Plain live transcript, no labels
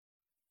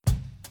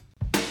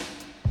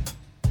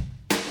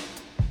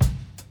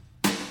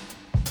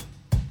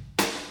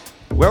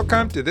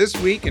Welcome to This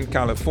Week in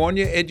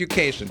California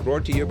Education,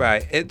 brought to you by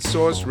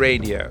EdSource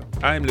Radio.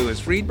 I'm Louis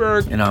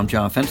Friedberg. And I'm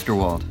John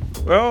Fensterwald.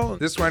 Well,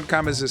 this won't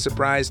come as a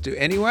surprise to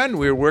anyone.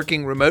 We're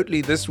working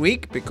remotely this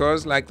week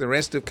because, like the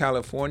rest of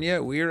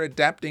California, we're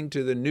adapting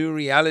to the new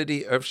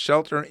reality of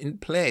shelter in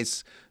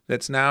place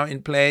that's now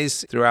in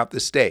place throughout the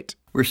state.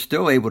 We're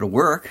still able to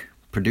work,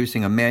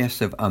 producing a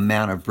massive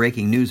amount of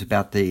breaking news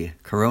about the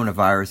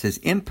coronavirus's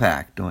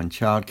impact on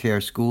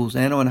childcare, schools,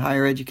 and on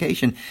higher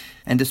education.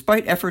 And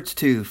despite efforts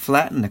to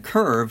flatten the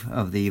curve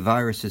of the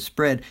virus's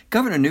spread,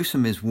 Governor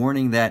Newsom is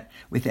warning that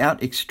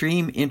without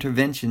extreme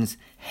interventions,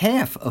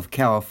 half of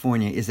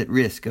California is at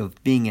risk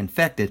of being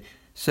infected.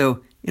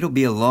 So it'll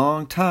be a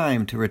long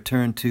time to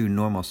return to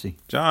normalcy.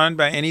 John,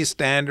 by any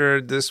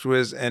standard, this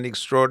was an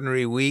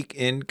extraordinary week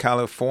in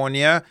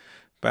California.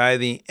 By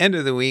the end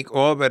of the week,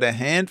 all but a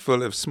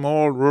handful of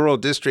small rural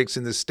districts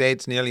in the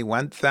state's nearly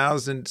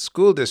 1,000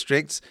 school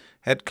districts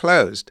had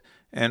closed,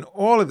 and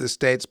all of the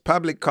state's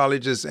public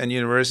colleges and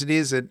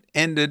universities had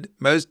ended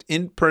most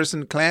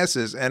in-person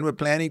classes and were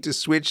planning to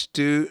switch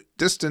to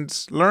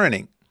distance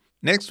learning.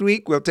 Next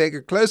week, we'll take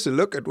a closer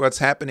look at what's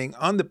happening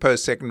on the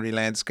post-secondary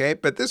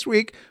landscape, but this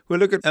week, we'll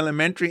look at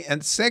elementary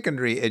and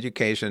secondary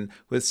education,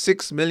 with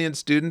 6 million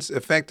students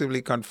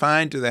effectively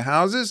confined to their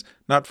houses,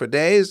 not for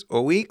days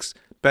or weeks,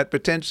 but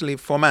potentially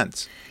for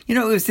months. You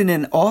know, it was in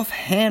an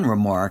offhand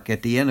remark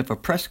at the end of a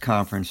press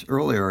conference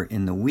earlier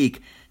in the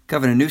week.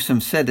 Governor Newsom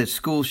said that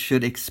schools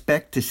should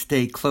expect to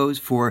stay closed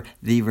for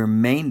the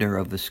remainder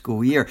of the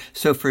school year.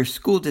 So for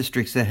school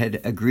districts that had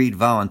agreed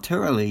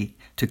voluntarily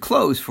to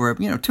close for,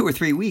 2 or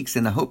 3 weeks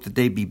in the hope that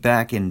they'd be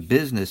back in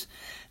business,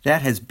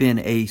 that has been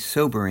a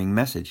sobering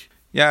message.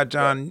 Yeah,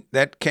 John,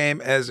 that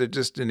came as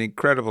just an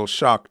incredible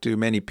shock to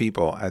many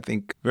people. I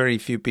think very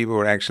few people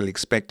were actually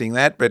expecting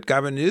that. But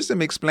Governor Newsom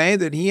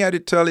explained that he had to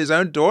tell his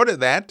own daughter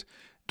that.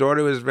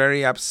 Daughter was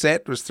very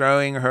upset, was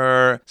throwing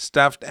her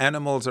stuffed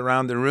animals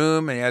around the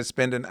room, and he had to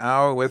spend an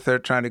hour with her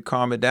trying to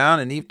calm her down.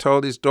 And he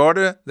told his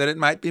daughter that it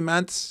might be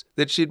months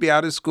that she'd be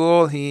out of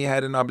school. He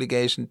had an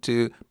obligation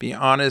to be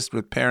honest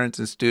with parents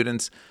and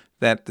students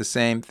that the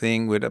same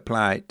thing would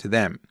apply to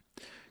them.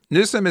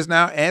 Newsom is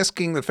now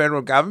asking the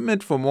federal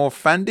government for more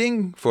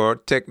funding for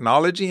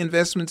technology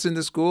investments in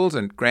the schools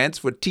and grants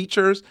for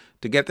teachers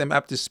to get them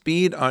up to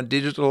speed on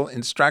digital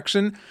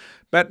instruction.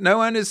 But no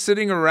one is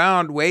sitting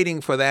around waiting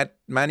for that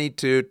money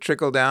to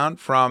trickle down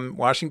from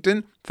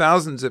Washington.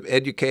 Thousands of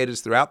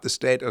educators throughout the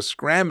state are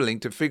scrambling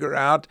to figure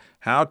out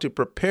how to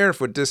prepare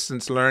for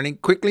distance learning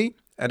quickly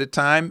at a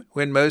time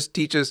when most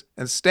teachers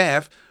and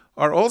staff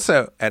are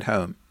also at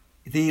home.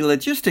 The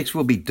logistics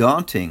will be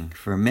daunting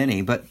for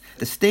many, but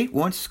the state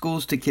wants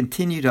schools to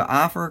continue to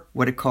offer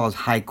what it calls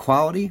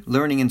high-quality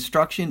learning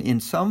instruction in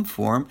some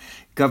form.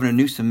 Governor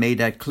Newsom made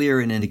that clear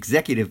in an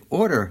executive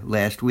order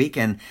last week,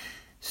 and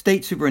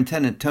State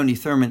Superintendent Tony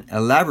Thurmond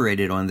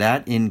elaborated on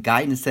that in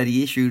guidance that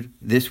he issued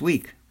this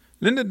week.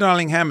 Linda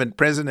Darling-Hammond,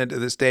 president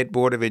of the State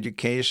Board of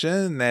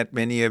Education, that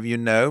many of you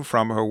know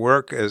from her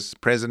work as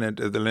president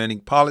of the Learning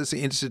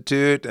Policy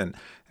Institute and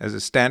as a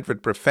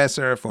Stanford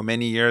professor for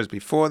many years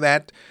before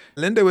that.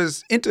 Linda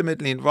was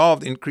intimately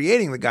involved in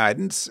creating the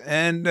guidance,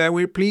 and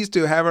we're pleased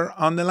to have her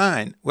on the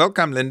line.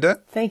 Welcome,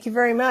 Linda. Thank you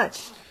very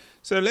much.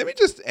 So let me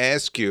just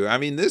ask you,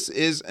 this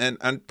is an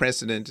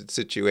unprecedented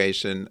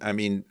situation.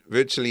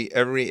 Virtually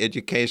every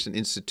education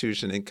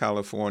institution in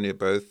California,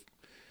 both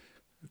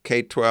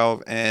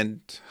K-12 and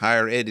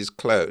higher ed, is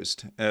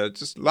closed.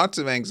 Just lots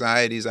of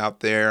anxieties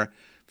out there.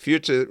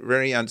 Future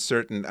very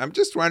uncertain. I'm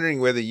just wondering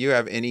whether you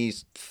have any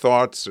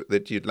thoughts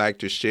that you'd like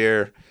to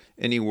share,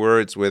 any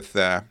words with,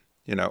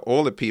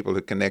 all the people who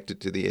are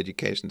connected to the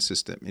education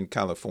system in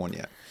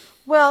California.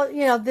 Well,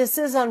 this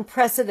is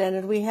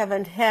unprecedented. We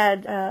haven't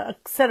had a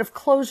set of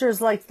closures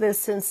like this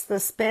since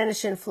the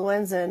Spanish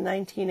influenza in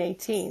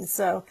 1918.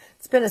 So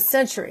it's been a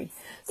century.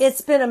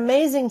 It's been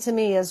amazing to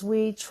me as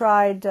we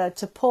tried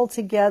to pull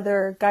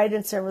together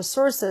guidance and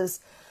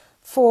resources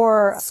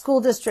for school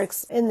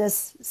districts in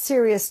this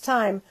serious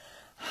time,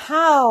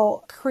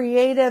 how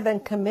creative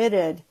and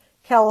committed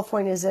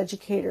California's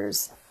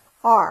educators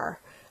are,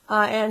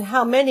 and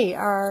how many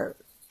are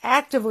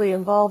actively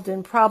involved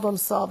in problem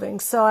solving.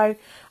 So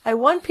I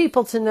want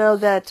people to know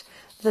that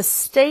the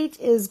state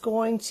is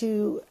going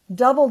to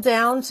double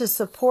down to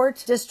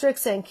support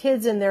districts and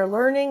kids in their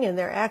learning and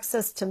their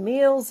access to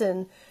meals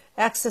and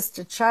access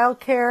to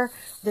childcare.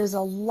 There's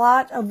a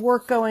lot of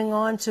work going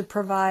on to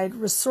provide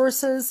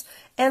resources,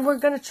 and we're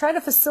going to try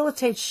to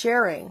facilitate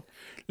sharing.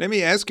 Let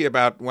me ask you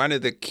about one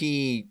of the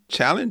key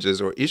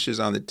challenges or issues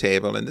on the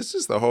table, and this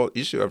is the whole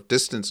issue of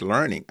distance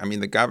learning.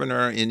 The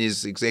governor in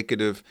his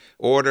executive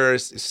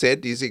orders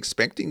said he's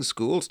expecting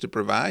schools to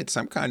provide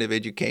some kind of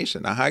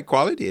education, a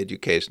high-quality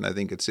education, I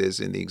think it says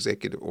in the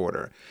executive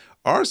order.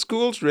 Are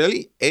schools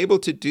really able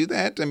to do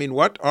that?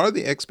 What are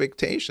the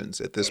expectations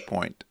at this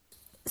point?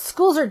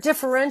 Schools are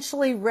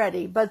differentially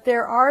ready, but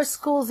there are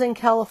schools in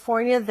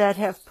California that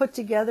have put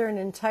together an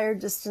entire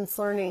distance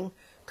learning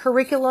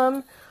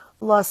curriculum.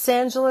 Los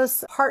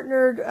Angeles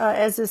partnered,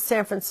 as is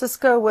San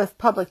Francisco, with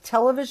public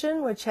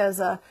television, which has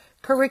a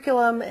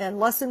curriculum and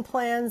lesson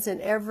plans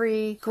in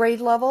every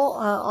grade level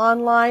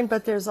online,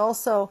 but there's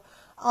also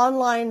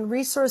online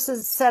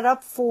resources set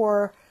up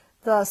for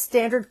the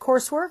standard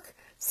coursework.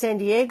 San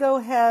Diego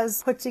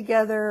has put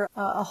together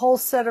a whole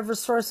set of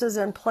resources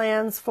and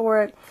plans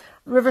for it.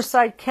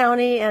 Riverside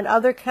County and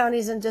other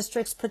counties and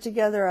districts put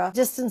together a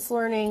distance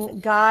learning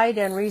guide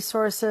and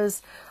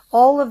resources.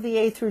 All of the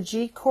A through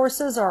G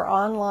courses are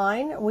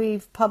online.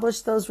 We've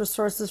published those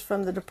resources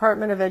from the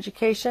Department of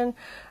Education.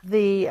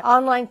 The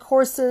online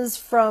courses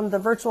from the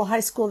virtual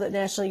high school that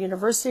National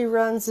University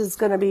runs is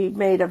going to be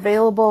made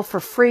available for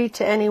free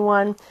to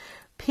anyone.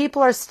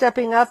 People are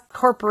stepping up,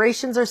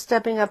 corporations are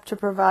stepping up to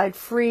provide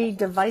free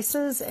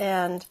devices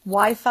and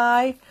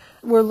Wi-Fi.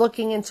 We're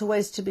looking into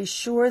ways to be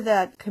sure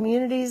that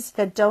communities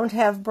that don't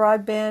have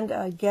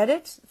broadband get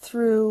it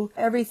through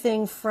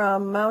everything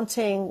from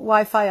mounting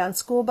Wi-Fi on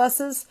school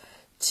buses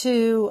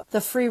to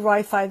the free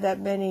Wi-Fi that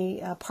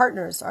many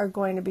partners are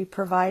going to be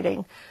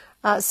providing.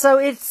 So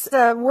it's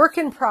a work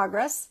in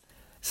progress.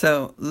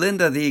 So,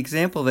 Linda, the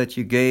example that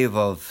you gave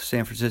of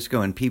San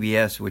Francisco and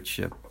PBS, which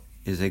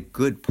is a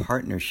good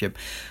partnership,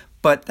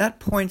 but that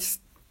points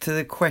to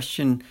the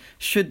question,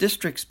 should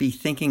districts be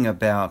thinking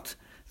about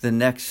the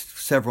next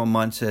several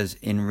months as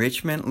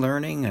enrichment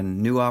learning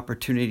and new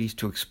opportunities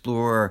to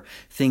explore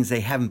things they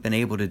haven't been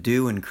able to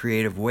do in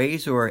creative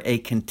ways, or a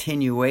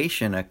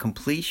continuation, a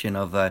completion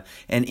of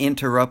an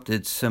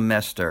interrupted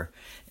semester,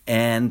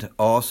 and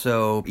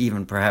also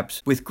even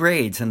perhaps with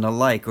grades and the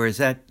like, or is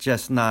that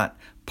just not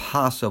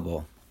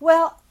possible?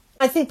 Well,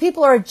 I think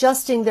people are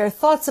adjusting their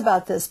thoughts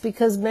about this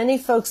because many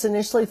folks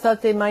initially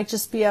thought they might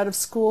just be out of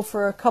school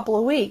for a couple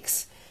of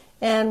weeks.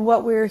 And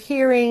what we're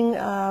hearing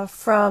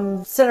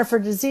from Center for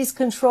Disease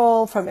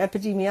Control, from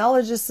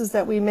epidemiologists, is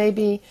that we may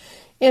be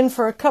in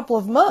for a couple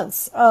of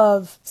months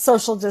of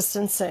social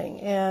distancing,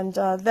 and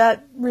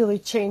that really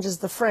changes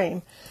the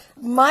frame.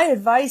 My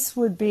advice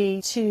would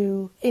be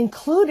to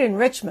include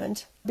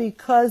enrichment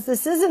because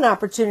this is an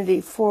opportunity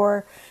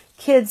for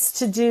kids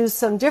to do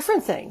some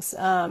different things,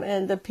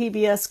 and the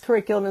PBS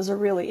curriculum is a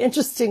really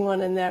interesting one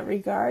in that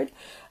regard.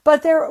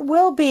 But there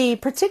will be,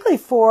 particularly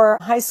for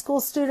high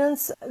school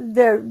students,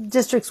 their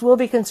districts will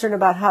be concerned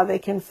about how they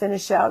can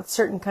finish out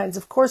certain kinds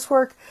of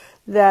coursework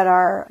that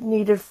are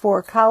needed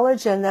for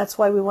college, and that's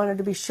why we wanted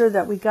to be sure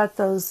that we got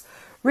those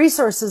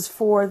resources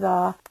for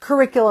the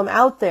curriculum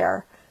out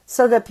there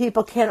so that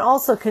people can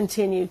also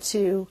continue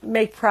to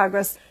make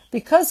progress.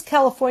 Because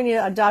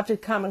California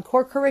adopted Common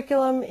Core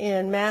curriculum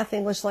in math,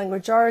 English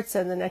language arts,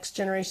 and the next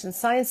generation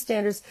science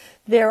standards,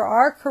 there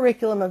are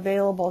curriculum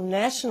available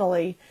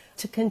nationally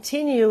to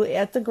continue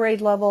at the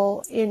grade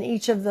level in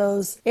each of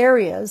those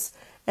areas.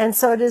 And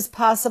so it is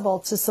possible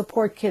to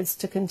support kids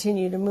to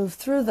continue to move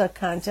through the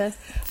content.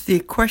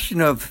 The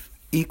question of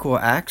equal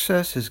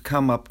access has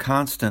come up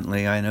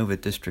constantly. I know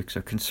that districts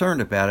are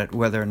concerned about it,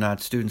 whether or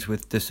not students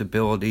with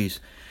disabilities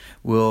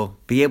will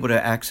be able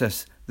to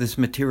access this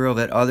material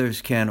that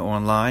others can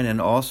online, and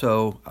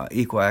also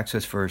equal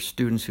access for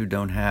students who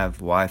don't have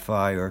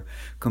Wi-Fi or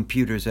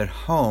computers at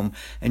home.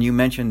 And you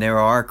mentioned there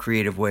are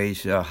creative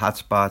ways,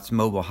 hotspots,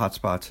 mobile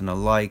hotspots and the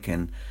like,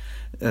 and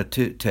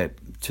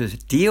to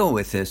deal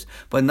with this.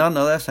 But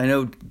nonetheless, I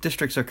know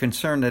districts are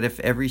concerned that if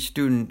every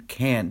student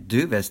can't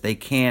do this, they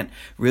can't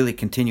really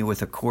continue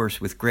with a course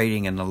with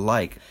grading and the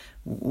like.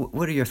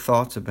 What are your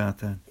thoughts about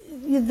that?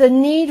 The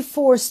need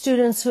for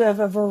students who have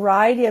a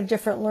variety of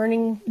different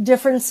learning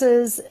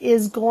differences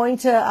is going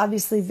to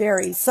obviously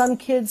vary. Some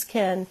kids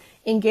can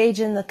engage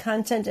in the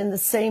content in the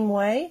same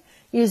way,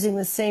 using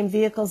the same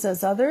vehicles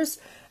as others.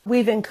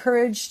 We've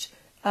encouraged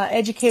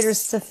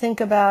educators to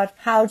think about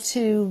how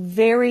to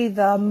vary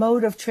the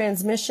mode of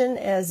transmission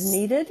as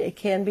needed. It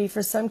can be,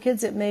 for some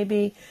kids, it may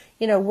be,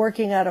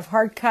 working out of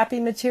hard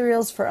copy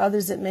materials. For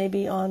others, it may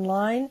be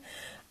online.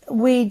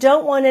 We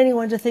don't want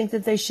anyone to think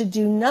that they should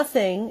do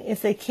nothing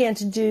if they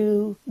can't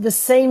do the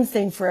same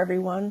thing for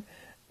everyone.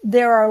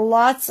 There are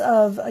lots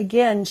of,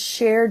 again,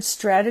 shared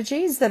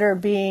strategies that are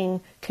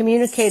being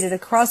communicated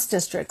across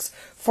districts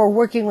for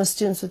working with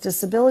students with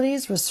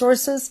disabilities,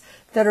 resources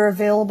that are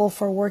available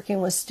for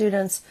working with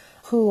students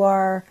who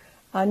are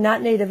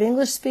not native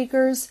English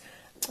speakers.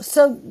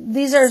 So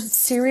these are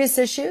serious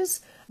issues,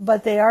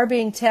 but they are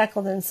being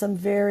tackled in some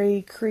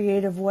very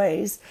creative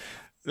ways.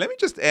 Let me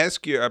just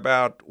ask you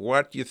about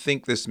what you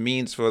think this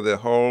means for the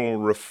whole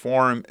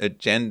reform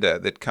agenda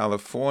that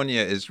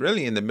California is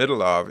really in the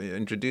middle of. You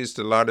introduced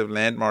a lot of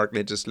landmark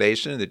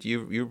legislation that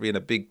you've been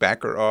a big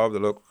backer of, the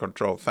local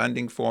control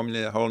funding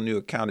formula, a whole new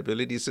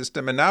accountability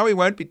system. And now we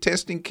won't be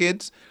testing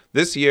kids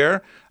this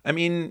year. I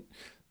mean,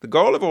 the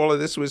goal of all of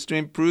this was to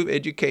improve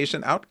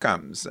education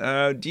outcomes.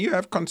 Do you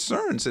have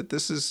concerns that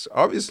this is,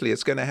 obviously,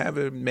 it's going to have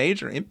a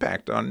major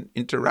impact on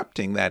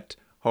interrupting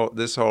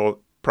this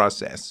whole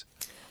process?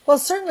 Well,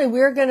 certainly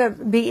we're going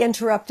to be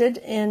interrupted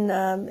in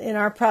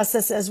our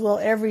process, as will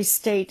every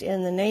state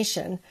in the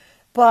nation.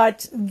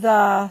 But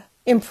the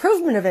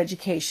improvement of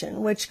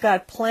education, which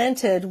got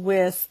planted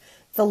with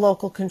the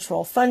local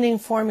control funding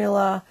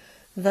formula,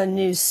 the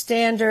new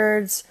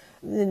standards,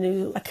 the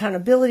new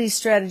accountability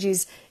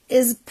strategies,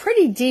 is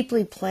pretty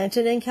deeply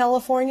planted in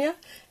California,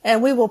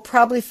 and we will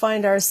probably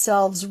find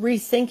ourselves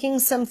rethinking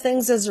some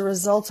things as a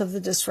result of the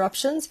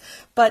disruptions,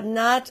 but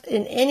not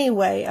in any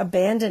way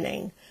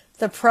abandoning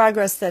the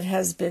progress that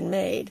has been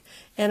made.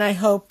 And I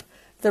hope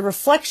the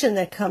reflection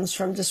that comes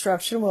from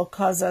disruption will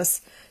cause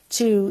us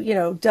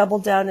to, double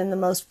down in the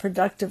most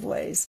productive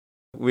ways.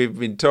 We've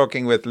been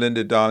talking with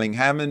Linda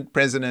Darling-Hammond,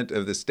 President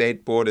of the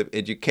State Board of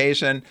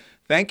Education.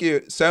 Thank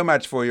you so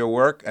much for your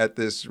work at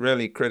this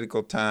really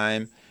critical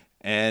time,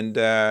 and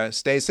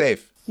stay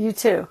safe. You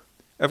too.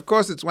 Of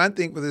course, it's one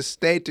thing for the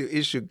state to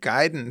issue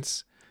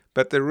guidance,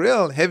 but the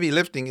real heavy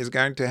lifting is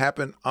going to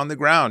happen on the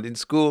ground in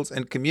schools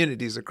and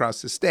communities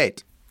across the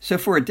state. So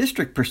for a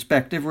district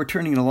perspective, we're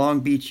turning to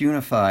Long Beach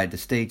Unified, the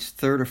state's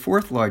third or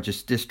fourth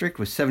largest district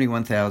with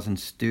 71,000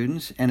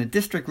 students, and a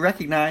district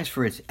recognized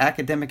for its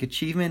academic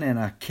achievement and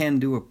a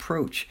can-do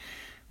approach.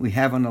 We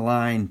have on the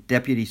line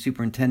Deputy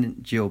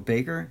Superintendent Jill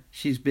Baker.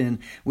 She's been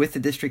with the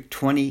district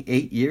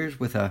 28 years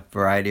with a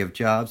variety of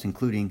jobs,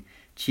 including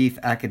Chief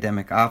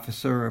Academic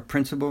Officer, a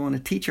principal, and a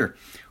teacher.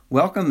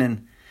 Welcome,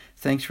 and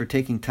thanks for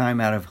taking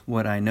time out of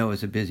what I know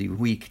is a busy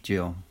week,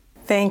 Jill.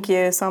 Thank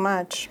you so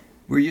much.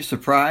 Were you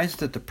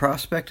surprised at the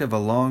prospect of a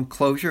long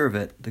closure of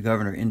it, the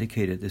governor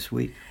indicated this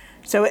week?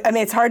 So,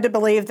 it's hard to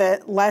believe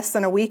that less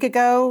than a week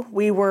ago,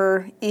 we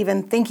were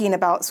even thinking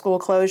about school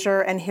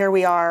closure, and here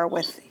we are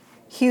with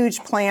huge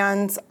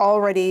plans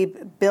already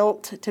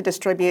built to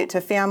distribute to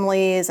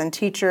families and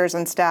teachers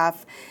and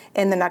staff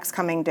in the next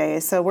coming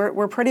days. So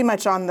we're pretty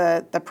much on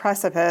the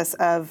precipice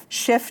of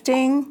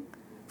shifting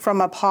from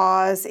a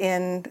pause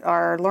in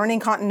our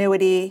learning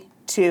continuity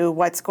to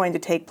what's going to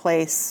take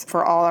place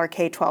for all our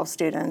K-12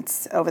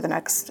 students over the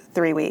next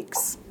 3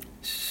 weeks.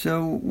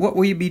 So what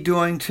will you be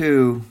doing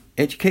to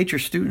educate your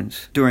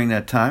students during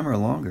that time or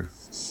longer?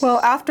 Well,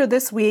 after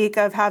this week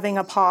of having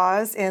a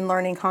pause in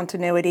learning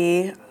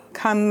continuity,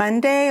 come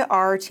Monday,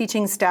 our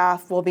teaching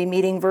staff will be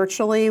meeting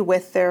virtually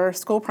with their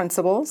school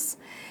principals,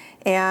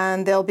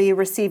 and they'll be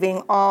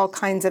receiving all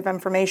kinds of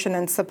information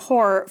and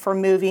support for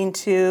moving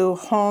to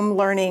home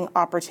learning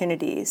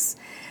opportunities.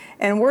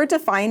 And we're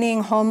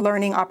defining home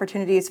learning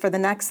opportunities for the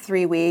next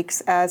 3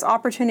 weeks as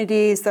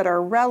opportunities that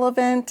are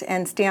relevant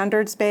and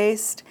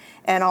standards-based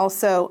and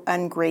also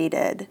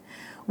ungraded,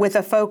 with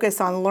a focus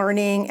on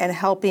learning and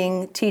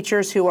helping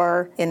teachers who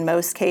are, in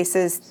most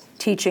cases,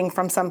 teaching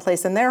from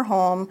someplace in their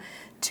home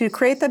to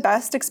create the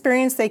best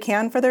experience they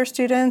can for their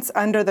students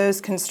under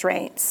those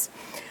constraints.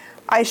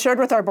 I shared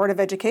with our Board of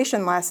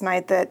Education last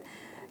night that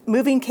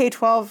moving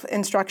K-12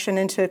 instruction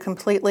into a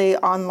completely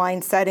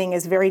online setting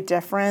is very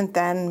different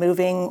than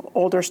moving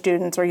older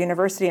students or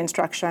university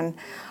instruction.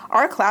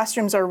 Our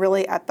classrooms are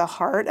really at the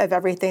heart of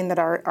everything that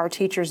our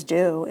teachers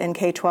do in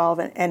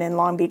K-12 and in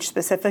Long Beach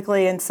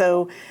specifically. And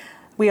so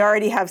we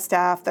already have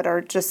staff that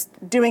are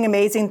just doing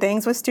amazing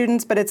things with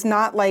students, but it's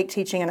not like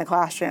teaching in a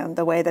classroom,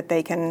 the way that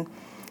they can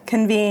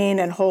convene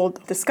and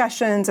hold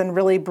discussions and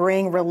really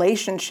bring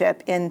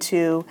relationship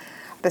into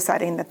the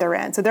setting that they're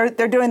in. So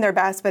they're doing their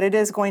best, but it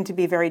is going to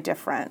be very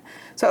different.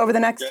 So over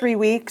the next 3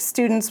 weeks,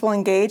 students will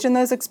engage in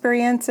those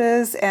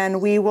experiences,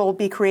 and we will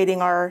be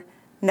creating our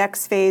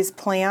next phase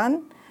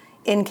plan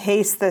in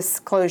case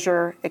this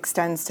closure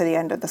extends to the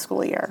end of the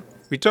school year.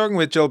 We're talking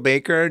with Jill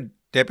Baker,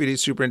 Deputy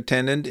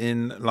Superintendent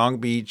in Long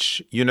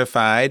Beach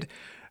Unified.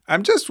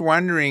 I'm just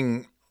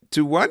wondering,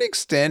 to what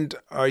extent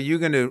are you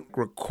going to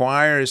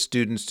require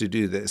students to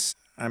do this?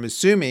 I'm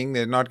assuming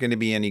there are not going to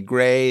be any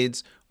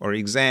grades or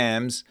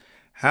exams.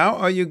 How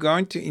are you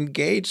going to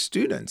engage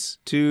students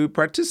to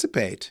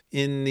participate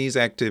in these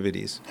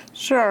activities?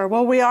 Sure.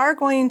 Well, we are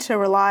going to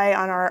rely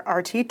on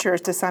our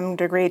teachers to some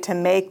degree to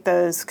make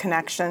those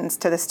connections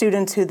to the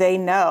students who they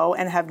know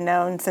and have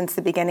known since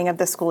the beginning of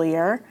the school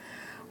year.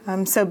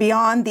 So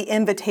beyond the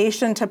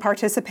invitation to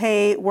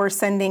participate, we're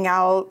sending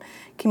out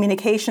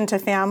communication to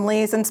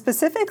families. And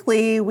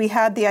specifically, we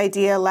had the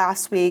idea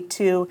last week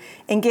to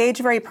engage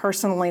very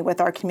personally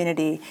with our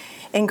community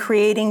in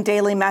creating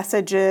daily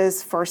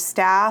messages for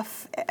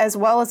staff, as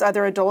well as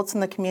other adults in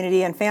the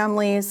community and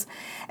families,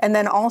 and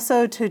then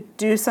also to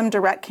do some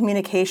direct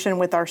communication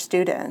with our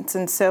students.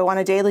 And so on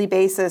a daily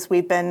basis,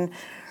 we've been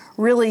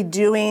really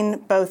doing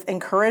both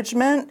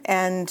encouragement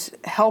and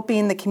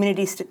helping the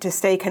community to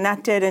stay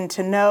connected and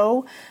to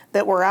know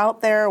that we're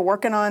out there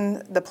working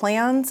on the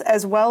plans,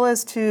 as well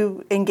as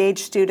to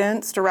engage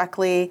students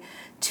directly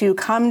to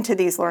come to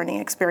these learning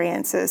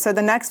experiences. So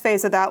the next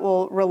phase of that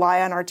will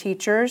rely on our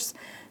teachers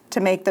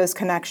to make those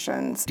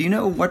connections. Do you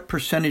know what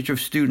percentage of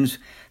students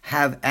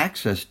have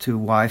access to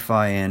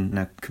Wi-Fi and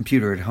a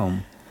computer at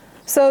home?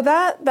 So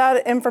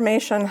that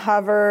information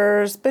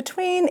hovers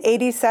between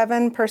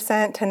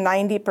 87% to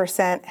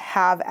 90%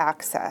 have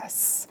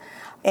access.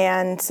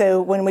 And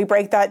so when we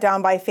break that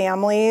down by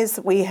families,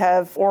 we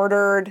have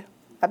ordered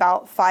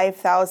about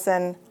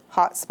 5,000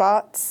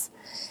 hotspots,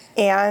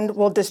 and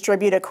we'll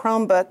distribute a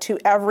Chromebook to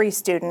every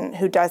student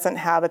who doesn't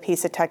have a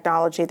piece of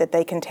technology that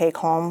they can take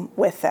home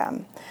with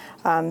them.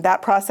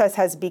 That process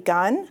has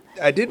begun.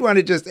 I did want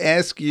to just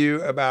ask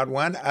you about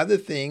one other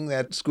thing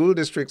that school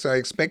districts are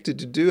expected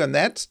to do, and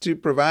that's to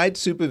provide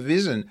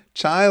supervision,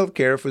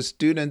 childcare for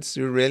students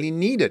who really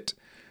need it.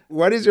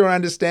 What is your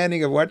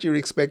understanding of what you're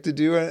expected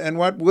to do, and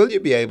what will you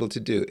be able to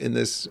do in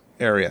this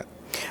area?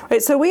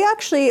 Right, so we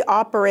actually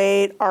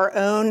operate our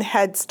own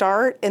Head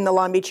Start in the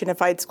Long Beach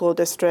Unified School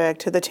District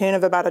to the tune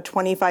of about a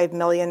 $25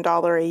 million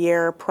a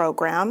year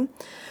program.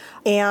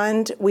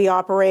 And we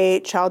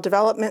operate child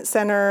development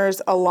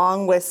centers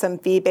along with some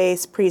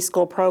fee-based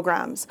preschool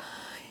programs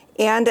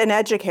and an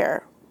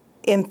Educare,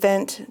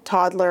 infant,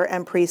 toddler,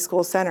 and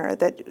preschool center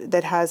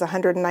that has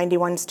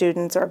 191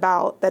 students or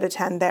about that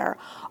attend there.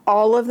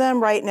 All of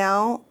them right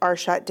now are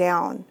shut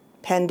down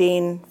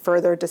pending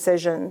further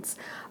decisions.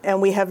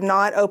 And we have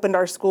not opened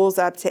our schools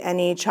up to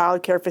any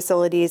child care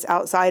facilities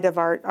outside of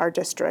our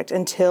district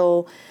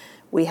until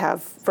we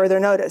have further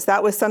notice.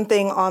 That was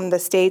something on the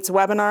state's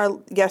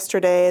webinar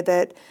yesterday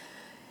that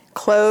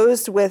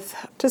closed with,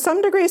 to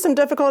some degree, some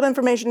difficult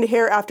information to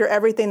hear after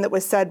everything that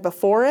was said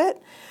before it.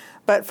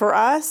 But for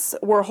us,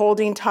 we're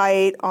holding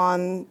tight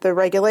on the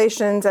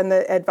regulations and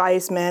the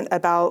advisement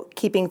about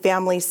keeping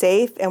families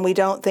safe, and we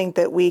don't think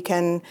that we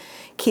can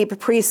keep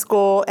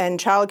preschool and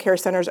child care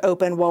centers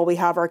open while we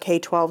have our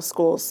K-12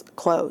 schools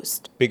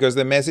closed. Because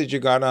the message you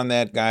got on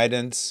that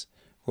guidance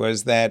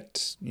was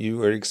that you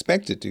were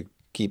expected to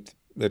keep,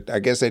 I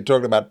guess they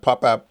talked about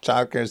pop-up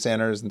child care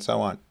centers and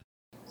so on.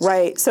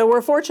 Right. So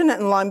we're fortunate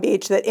in Long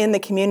Beach that in the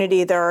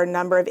community there are a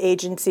number of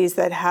agencies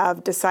that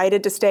have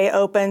decided to stay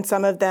open.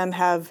 Some of them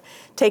have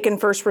taken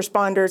first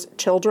responders'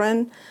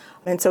 children.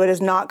 And so it has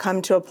not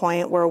come to a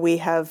point where we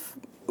have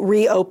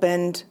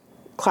reopened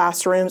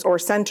classrooms or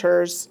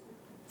centers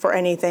for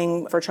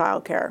anything for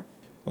childcare.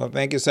 Well,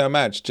 thank you so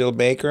much. Jill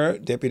Baker,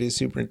 Deputy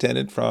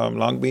Superintendent from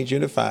Long Beach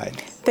Unified.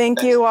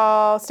 Thank you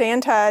all. Stay in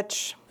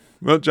touch.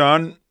 Well,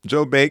 John,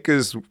 Jill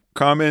Baker's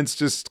comments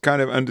just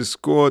kind of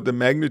underscored the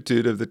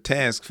magnitude of the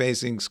task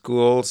facing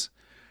schools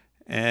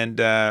and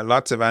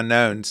lots of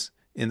unknowns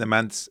in the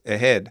months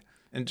ahead.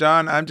 And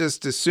John, I'm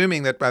just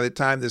assuming that by the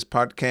time this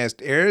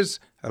podcast airs,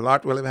 a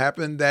lot will have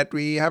happened that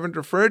we haven't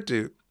referred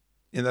to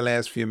in the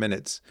last few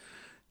minutes.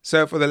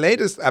 So for the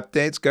latest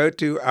updates, go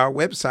to our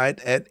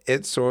website at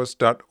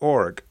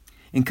edsource.org.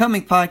 In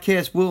coming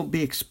podcasts, we'll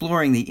be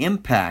exploring the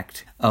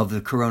impact of the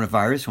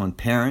coronavirus on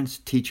parents,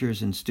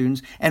 teachers, and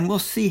students, and we'll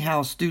see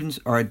how students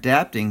are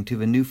adapting to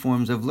the new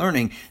forms of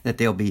learning that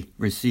they'll be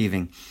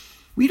receiving.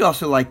 We'd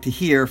also like to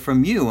hear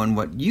from you on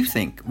what you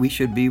think we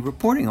should be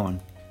reporting on.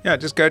 Yeah,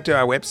 just go to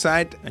our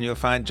website and you'll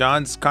find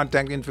John's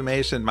contact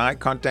information, my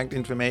contact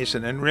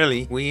information, and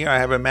really, we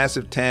have a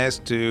massive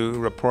task to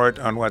report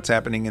on what's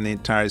happening in the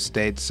entire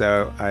state,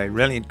 so I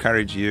really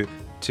encourage you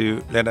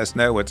to let us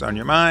know what's on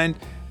your mind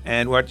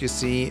and what you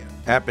see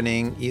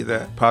happening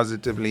either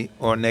positively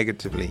or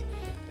negatively.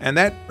 And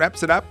that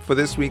wraps it up for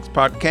this week's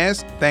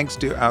podcast. Thanks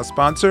to our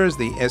sponsors,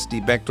 the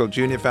S.D. Bechtel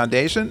Jr.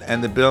 Foundation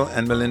and the Bill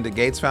and Melinda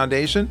Gates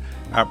Foundation.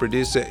 Our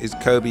producer is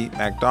Kobe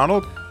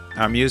MacDonald.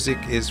 Our music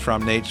is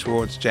from Nate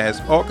Schwartz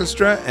Jazz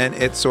Orchestra and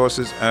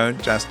EdSource's own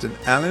Justin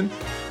Allen.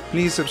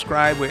 Please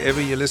subscribe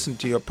wherever you listen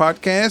to your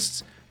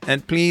podcasts,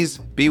 and please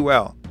be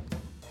well.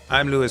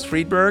 I'm Louis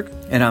Friedberg.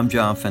 And I'm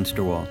John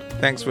Fensterwald.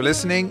 Thanks for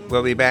listening.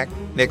 We'll be back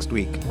next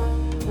week.